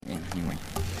Anyway,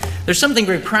 there's something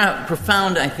very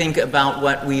profound, I think, about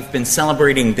what we've been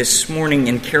celebrating this morning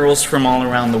in carols from all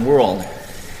around the world.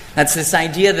 That's this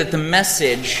idea that the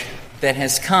message that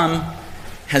has come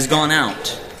has gone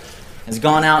out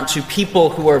to people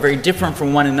who are very different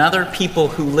from one another, people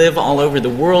who live all over the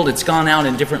world. It's gone out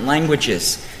in different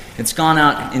languages. It's gone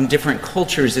out in different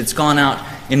cultures. It's gone out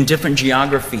in different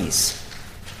geographies.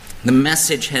 The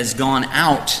message has gone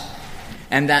out.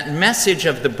 And that message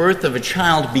of the birth of a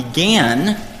child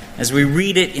began, as we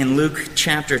read it in Luke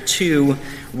chapter 2,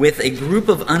 with a group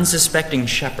of unsuspecting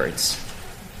shepherds,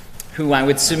 who I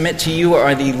would submit to you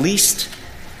are the least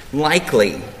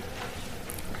likely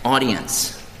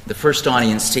audience, the first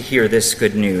audience to hear this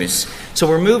good news. So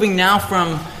we're moving now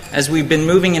from, as we've been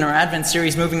moving in our Advent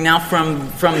series, moving now from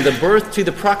the birth to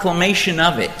the proclamation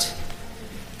of it,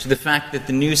 to the fact that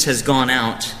the news has gone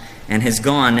out and has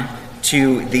gone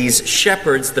to these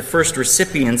shepherds, the first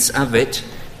recipients of it,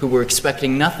 who were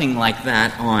expecting nothing like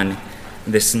that on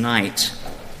this night.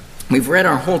 We've read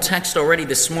our whole text already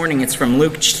this morning. It's from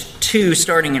Luke 2,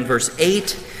 starting in verse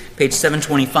 8, page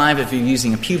 725. If you're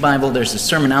using a Pew Bible, there's a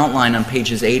sermon outline on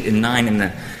pages 8 and 9 in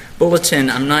the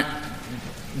bulletin. I'm not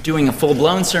doing a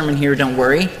full-blown sermon here, don't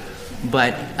worry,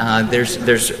 but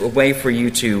there's a way for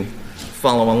you to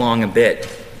follow along a bit.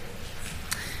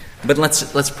 But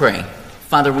let's pray.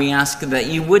 Father, we ask that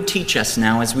you would teach us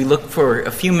now as we look for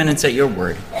a few minutes at your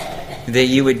word, that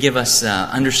you would give us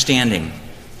understanding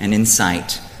and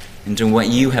insight into what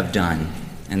you have done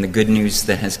and the good news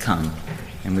that has come.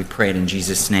 And we pray it in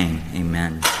Jesus' name.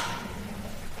 Amen.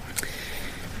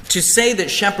 To say that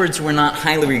shepherds were not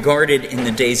highly regarded in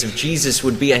the days of Jesus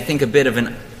would be, I think, a bit of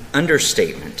an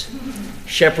understatement.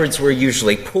 Shepherds were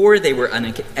usually poor, they were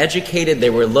uneducated, they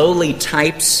were lowly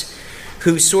types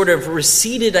who sort of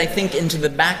receded, I think, into the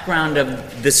background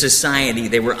of the society.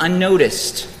 They were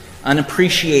unnoticed,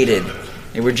 unappreciated.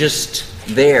 They were just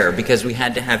there because we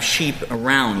had to have sheep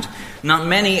around. Not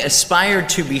many aspired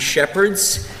to be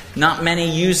shepherds. Not many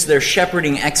used their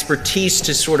shepherding expertise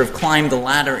to sort of climb the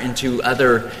ladder into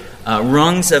other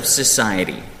rungs of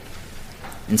society.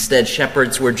 Instead,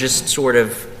 shepherds were just sort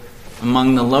of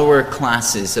among the lower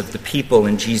classes of the people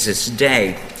in Jesus'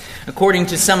 day. According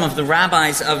to some of the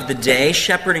rabbis of the day,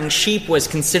 shepherding sheep was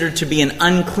considered to be an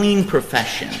unclean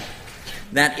profession.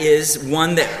 That is,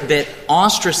 one that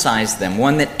ostracized them,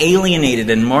 one that alienated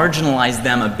and marginalized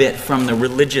them a bit from the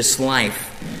religious life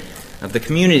of the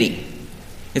community.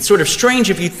 It's sort of strange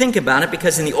if you think about it,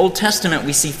 because in the Old Testament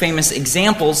we see famous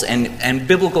examples and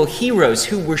biblical heroes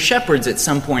who were shepherds at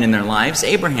some point in their lives.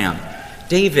 Abraham,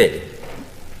 David,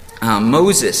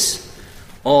 Moses,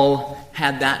 all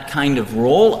had that kind of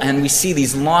role, and we see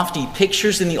these lofty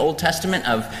pictures in the Old Testament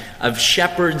of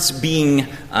shepherds being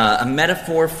a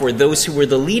metaphor for those who were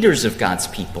the leaders of God's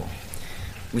people.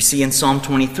 We see in Psalm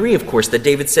 23, of course, that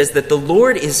David says that the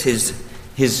Lord is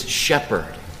his shepherd.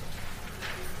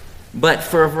 But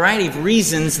for a variety of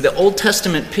reasons, the Old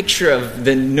Testament picture of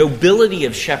the nobility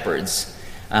of shepherds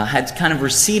had kind of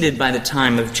receded by the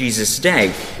time of Jesus'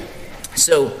 day.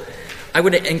 So I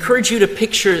would encourage you to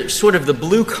picture sort of the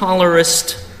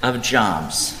blue-collarist of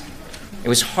jobs. It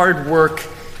was hard work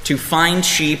to find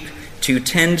sheep, to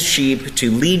tend sheep,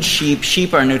 to lead sheep.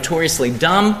 Sheep are notoriously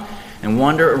dumb and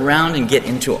wander around and get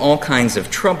into all kinds of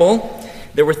trouble.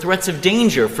 There were threats of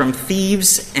danger from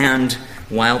thieves and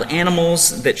wild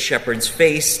animals that shepherds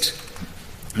faced.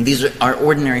 And these are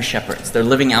ordinary shepherds. They're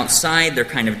living outside. They're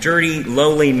kind of dirty,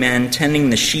 lowly men tending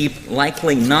the sheep,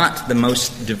 likely not the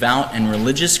most devout and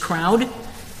religious crowd.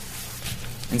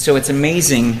 And so it's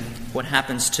amazing what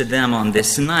happens to them on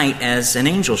this night as an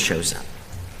angel shows up.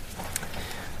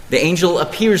 The angel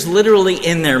appears literally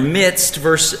in their midst.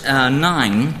 Verse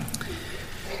 9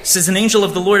 says, "An angel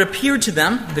of the Lord appeared to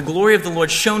them. The glory of the Lord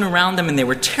shone around them, and they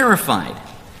were terrified,"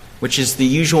 which is the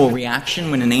usual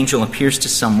reaction when an angel appears to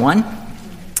someone.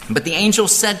 But the angel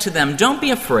said to them, "Don't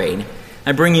be afraid.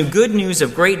 I bring you good news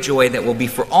of great joy that will be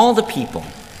for all the people.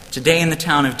 Today in the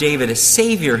town of David, a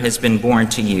Savior has been born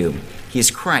to you. He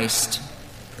is Christ,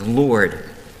 the Lord."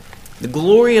 The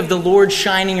glory of the Lord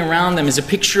shining around them is a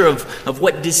picture of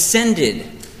what descended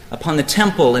upon the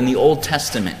temple in the Old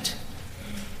Testament.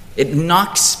 It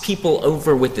knocks people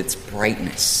over with its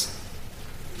brightness.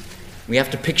 We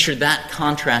have to picture that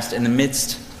contrast in the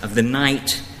midst of the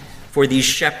night. For these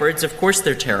shepherds, of course,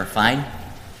 they're terrified.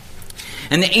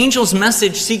 And the angel's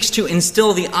message seeks to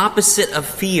instill the opposite of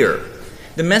fear.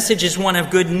 The message is one of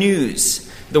good news.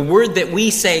 The word that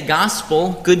we say,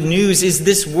 gospel, good news, is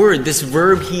this word, this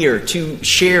verb here, to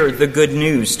share the good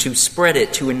news, to spread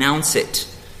it, to announce it.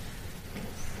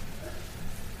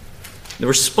 The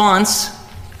response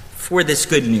for this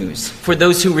good news. For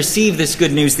those who receive this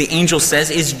good news, the angel says,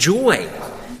 is joy,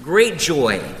 great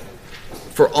joy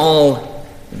for all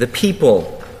the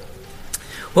people.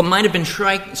 What might have been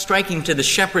striking to the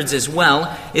shepherds as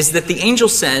well is that the angel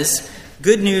says,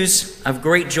 good news of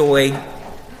great joy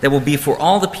that will be for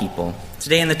all the people.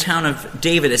 Today in the town of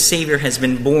David, a Savior has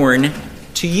been born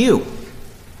to you,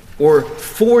 or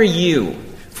for you,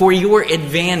 for your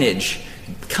advantage,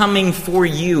 coming for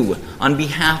you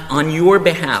on your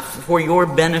behalf, for your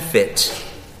benefit.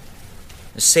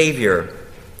 A Savior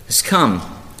has come.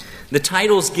 The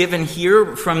titles given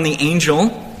here from the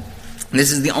angel,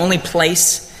 this is the only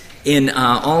place in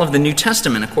all of the New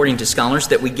Testament, according to scholars,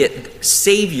 that we get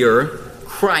Savior,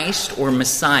 Christ, or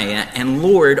Messiah, and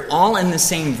Lord all in the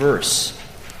same verse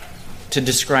to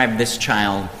describe this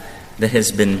child that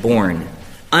has been born.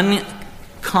 A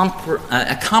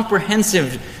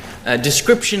comprehensive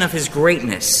description of his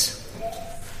greatness,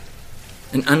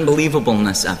 an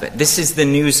unbelievableness of it. This is the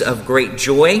news of great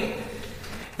joy.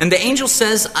 And the angel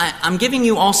says, I'm giving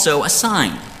you also a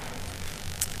sign.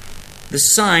 The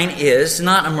sign is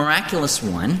not a miraculous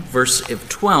one. Verse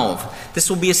 12. This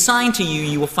will be a sign to you.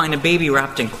 You will find a baby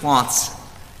wrapped in cloths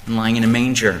and lying in a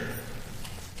manger.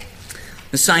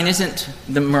 The sign isn't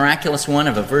the miraculous one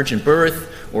of a virgin birth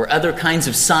or other kinds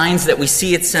of signs that we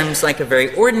see. It seems like a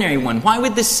very ordinary one. Why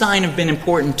would this sign have been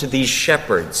important to these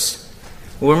shepherds?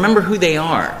 Well, remember who they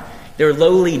are. They're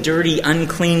lowly, dirty,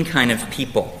 unclean kind of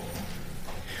people.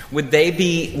 Would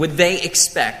they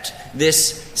expect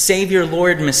this Savior,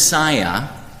 Lord, Messiah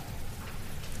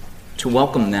to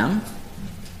welcome them?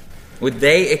 Would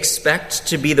they expect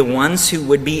to be the ones who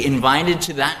would be invited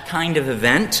to that kind of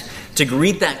event, to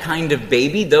greet that kind of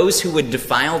baby, those who would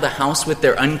defile the house with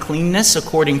their uncleanness,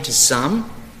 according to some?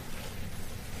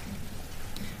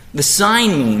 The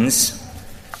sign means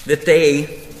that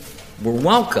they were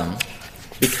welcome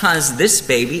because this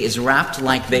baby is wrapped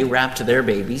like they wrapped their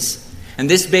babies. And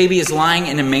this baby is lying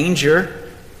in a manger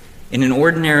in an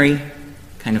ordinary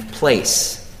kind of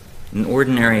place, an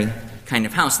ordinary kind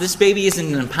of house. This baby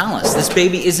isn't in a palace. This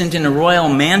baby isn't in a royal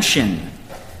mansion.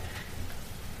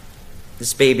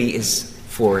 This baby is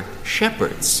for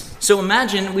shepherds. So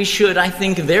imagine I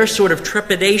think, their sort of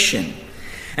trepidation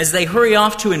as they hurry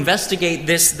off to investigate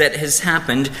this that has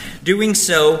happened, doing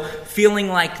so feeling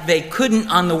like they couldn't,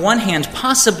 on the one hand,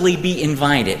 possibly be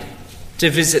invited to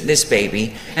visit this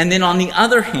baby, and then on the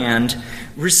other hand,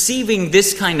 receiving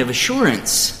this kind of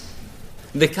assurance,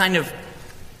 the kind of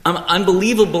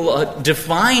unbelievable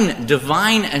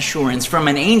divine assurance from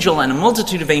an angel and a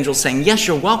multitude of angels saying, yes,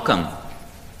 you're welcome.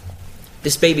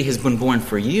 This baby has been born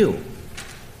for you.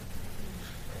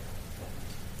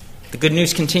 The good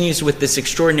news continues with this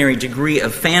extraordinary degree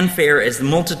of fanfare as the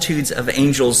multitudes of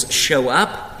angels show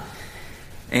up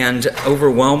and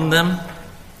overwhelm them,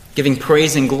 giving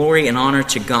praise and glory and honor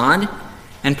to God,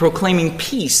 and proclaiming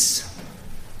peace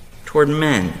toward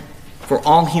men, for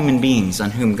all human beings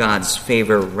on whom God's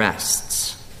favor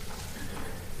rests.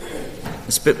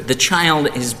 The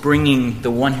child is bringing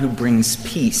the one who brings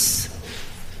peace.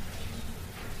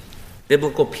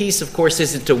 Biblical peace, of course,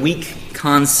 isn't a weak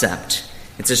concept.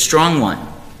 It's a strong one.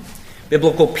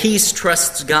 Biblical peace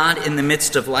trusts God in the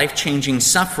midst of life-changing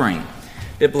suffering.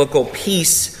 Biblical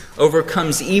peace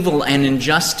overcomes evil and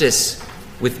injustice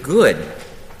with good.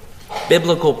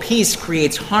 Biblical peace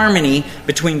creates harmony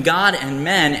between God and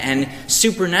men and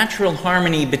supernatural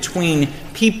harmony between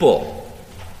people.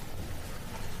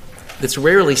 That's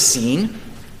rarely seen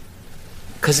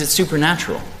because it's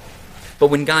supernatural. But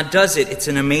when God does it, it's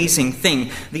an amazing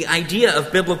thing. The idea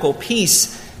of biblical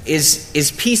peace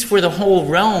is peace for the whole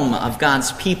realm of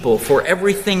God's people, for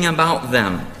everything about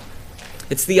them.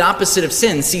 It's the opposite of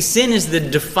sin. See, sin is the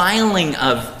defiling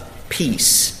of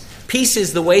peace. Peace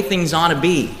is the way things ought to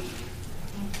be.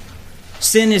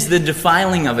 Sin is the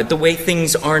defiling of it, the way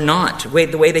things are not, the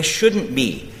way they shouldn't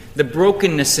be, the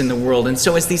brokenness in the world. And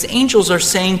so as these angels are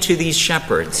saying to these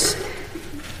shepherds,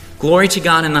 glory to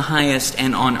God in the highest,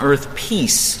 and on earth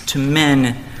peace to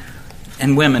men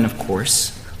and women, of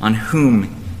course, on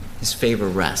whom his favor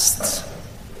rests.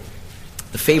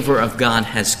 The favor of God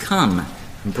has come,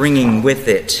 bringing with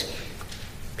it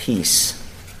peace.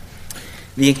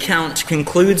 The account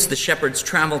concludes. The shepherds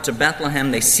travel to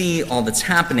Bethlehem. They see all that's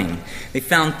happening. They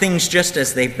found things just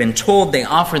as they've been told. They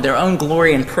offer their own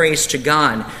glory and praise to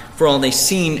God for all they've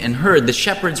seen and heard. The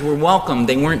shepherds were welcomed.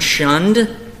 They weren't shunned.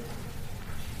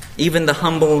 Even the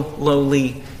humble,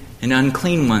 lowly, and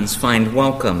unclean ones find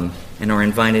welcome and are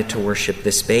invited to worship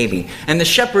this baby. And the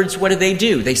shepherds, what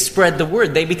do? They spread the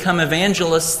word. They become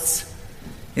evangelists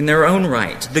in their own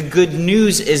right. The good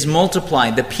news is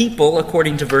multiplied. The people,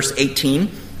 according to verse 18,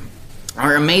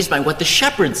 are amazed by what the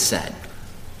shepherds said.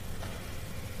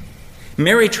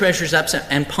 Mary treasures up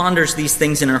and ponders these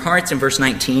things in her hearts in verse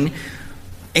 19,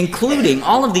 including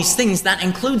all of these things. That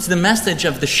includes the message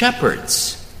of the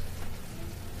shepherds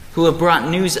who have brought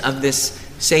news of this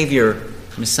Savior,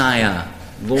 Messiah,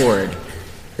 Lord,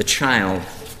 the child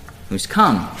who's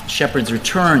come. The shepherds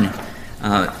return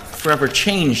forever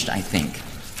changed, I think,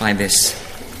 by this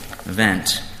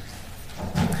event.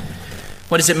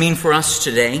 What does it mean for us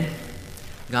today?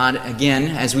 God, again,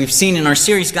 as we've seen in our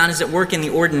series, God is at work in the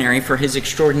ordinary for his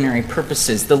extraordinary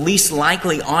purposes. The least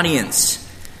likely audience,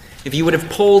 if you would have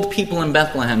polled people in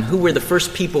Bethlehem, who were the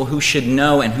first people who should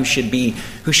know and who should be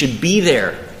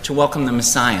there to welcome the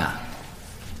Messiah,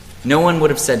 no one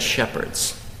would have said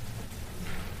shepherds.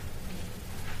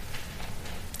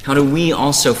 How do we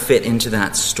also fit into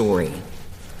that story?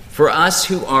 For us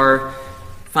who are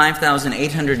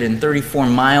 5,834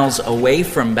 miles away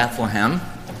from Bethlehem,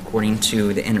 according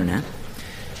to the internet,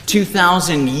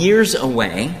 2,000 years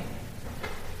away,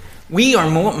 we are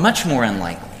much more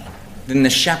unlikely than the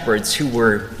shepherds who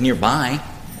were nearby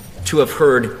to have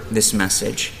heard this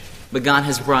message. But God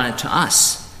has brought it to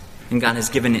us, and God has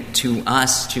given it to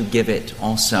us to give it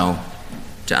also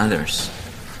to others.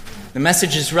 The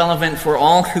message is relevant for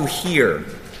all who hear.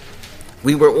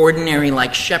 We were ordinary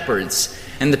like shepherds,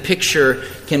 and the picture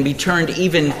can be turned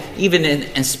even in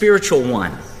a spiritual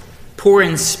one. Poor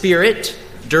in spirit,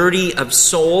 dirty of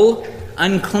soul,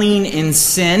 unclean in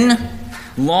sin,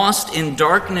 lost in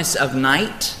darkness of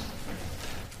night.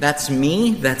 That's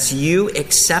me, that's you,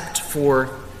 except for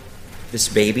this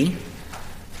baby.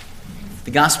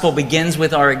 The gospel begins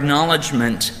with our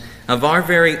acknowledgement of our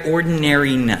very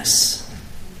ordinariness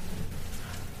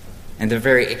and the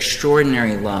very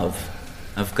extraordinary love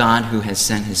of God who has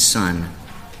sent his Son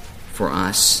for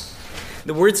us.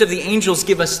 The words of the angels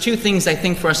give us two things, I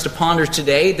think, for us to ponder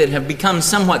today that have become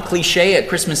somewhat cliche at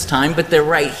Christmas time, but they're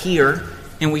right here,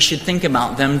 and we should think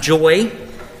about them. Joy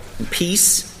and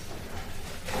peace.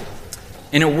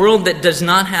 In a world that does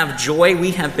not have joy,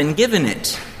 we have been given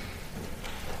it.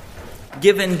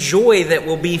 Given joy that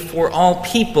will be for all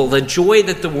people, the joy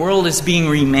that the world is being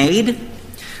remade,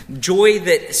 joy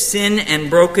that sin and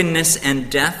brokenness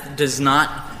and death does not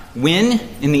win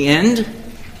in the end.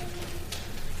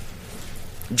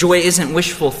 Joy isn't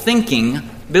wishful thinking.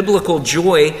 Biblical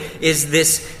joy is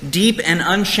this deep and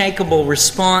unshakable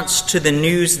response to the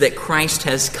news that Christ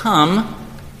has come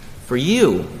for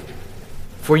you,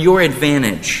 for your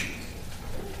advantage.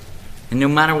 And no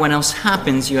matter what else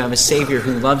happens, you have a Savior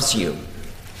who loves you.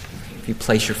 If you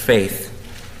place your faith,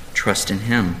 trust in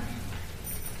him.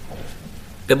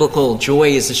 Biblical joy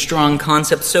is a strong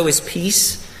concept. So is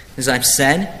peace, as I've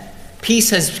said. Peace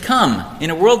has come. In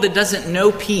a world that doesn't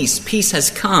know peace, peace has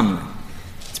come.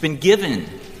 It's been given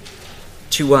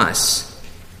to us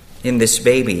in this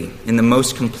baby in the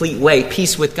most complete way.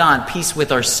 Peace with God, peace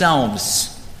with ourselves.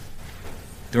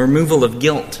 The removal of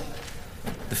guilt,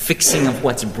 the fixing of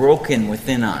what's broken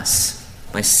within us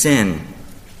by sin.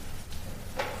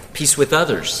 Peace with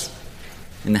others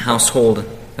in the household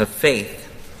of faith.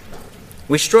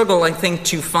 We struggle, I think,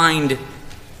 to find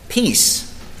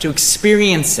peace, to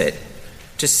experience it,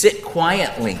 to sit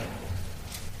quietly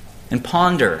and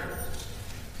ponder.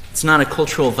 It's not a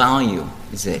cultural value,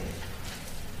 is it?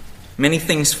 Many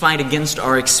things fight against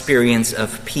our experience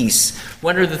of peace.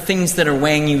 What are the things that are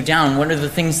weighing you down? What are the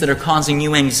things that are causing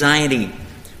you anxiety?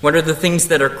 What are the things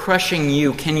that are crushing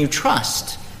you? Can you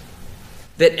trust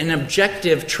that an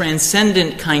objective,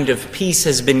 transcendent kind of peace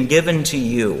has been given to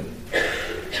you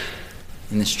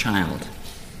in this child?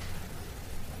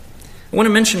 I want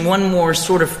to mention one more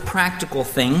sort of practical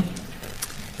thing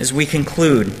as we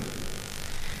conclude.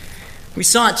 We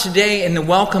saw it today in the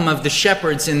welcome of the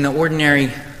shepherds in the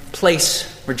ordinary place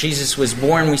where Jesus was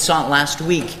born. We saw it last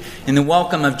week in the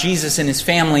welcome of Jesus and his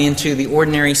family into the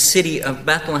ordinary city of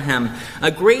Bethlehem.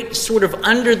 A great sort of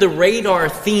under-the-radar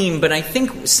theme, but I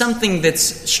think something that's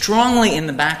strongly in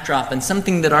the backdrop and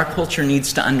something that our culture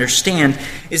needs to understand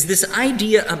is this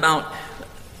idea about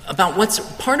what's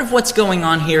part of what's going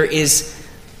on here is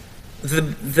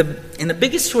in the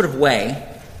biggest sort of way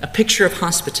a picture of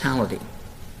hospitality.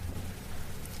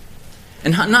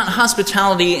 And not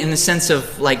hospitality in the sense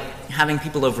of like having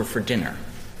people over for dinner.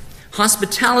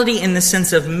 Hospitality in the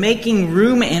sense of making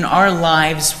room in our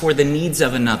lives for the needs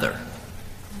of another.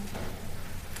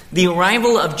 The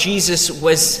arrival of Jesus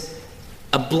was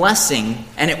a blessing,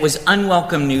 and it was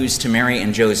unwelcome news to Mary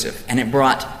and Joseph, and it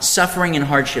brought suffering and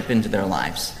hardship into their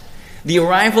lives. The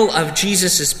arrival of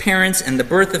Jesus' parents and the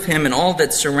birth of him and all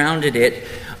that surrounded it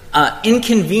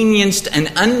inconvenienced an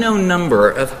unknown number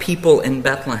of people in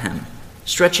Bethlehem.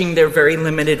 stretching their very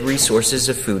limited resources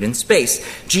of food and space.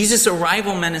 Jesus'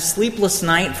 arrival meant a sleepless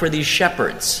night for these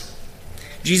shepherds.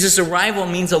 Jesus' arrival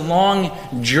means a long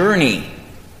journey,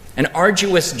 an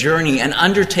arduous journey, an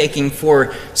undertaking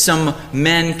for some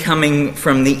men coming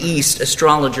from the east,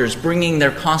 astrologers, bringing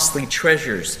their costly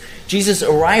treasures. Jesus'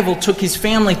 arrival took his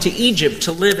family to Egypt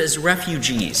to live as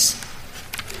refugees.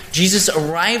 Jesus'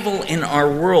 arrival in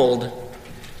our world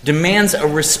demands a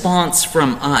response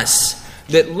from us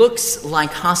that looks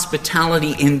like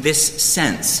hospitality in this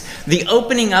sense: the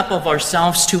opening up of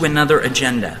ourselves to another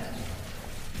agenda,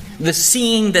 the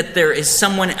seeing that there is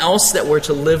someone else that we're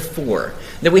to live for,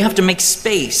 that we have to make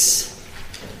space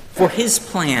for his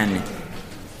plan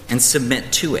and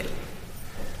submit to it.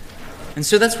 And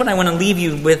so that's what I want to leave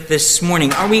you with this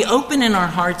morning. Are we open in our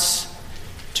hearts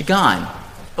to God?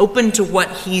 Open to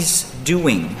what he's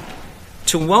doing?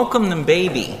 To welcome the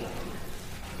baby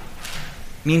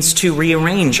means to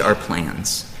rearrange our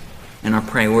plans and our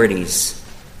priorities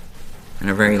and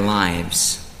our very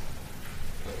lives.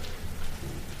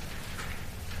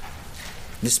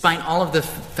 Despite all of the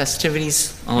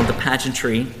festivities, all of the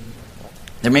pageantry,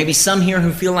 there may be some here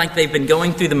who feel like they've been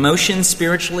going through the motions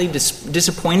spiritually,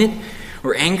 disappointed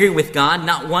or angry with God,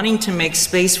 not wanting to make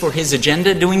space for his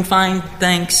agenda, doing fine,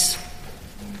 thanks.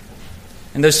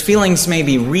 And those feelings may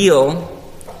be real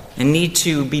and need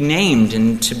to be named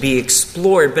and to be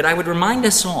explored, but I would remind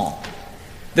us all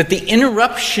that the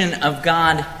interruption of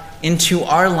God into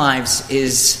our lives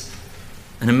is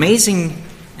an amazing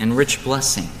and rich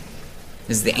blessing.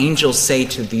 As the angels say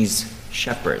to these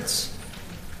shepherds,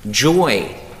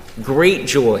 joy, great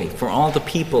joy for all the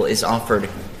people is offered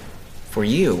for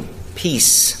you.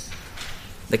 Peace,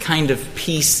 the kind of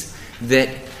peace that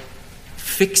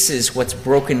fixes what's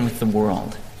broken with the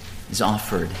world, is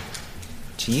offered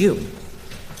to you.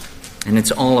 And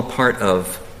it's all a part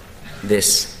of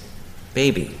this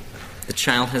baby. The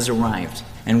child has arrived.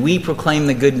 And we proclaim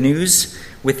the good news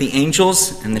with the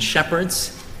angels and the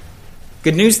shepherds.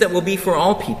 Good news that will be for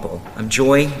all people, of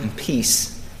joy and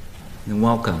peace and the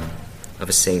welcome of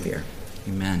a Savior.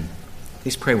 Amen.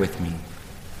 Please pray with me.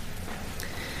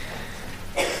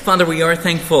 Father, we are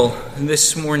thankful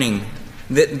this morning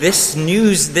that this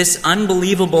news, this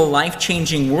unbelievable,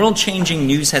 life-changing, world-changing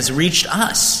news has reached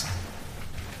us.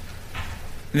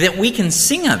 That we can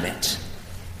sing of it.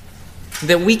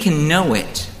 That we can know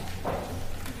it.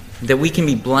 That we can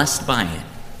be blessed by it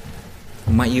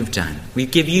and what you've done. We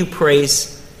give you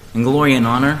praise and glory and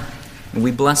honor, and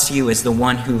we bless you as the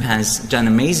one who has done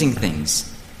amazing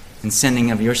things in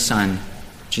sending of your Son,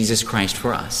 Jesus Christ,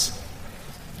 for us.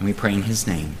 And we pray in his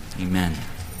name. Amen.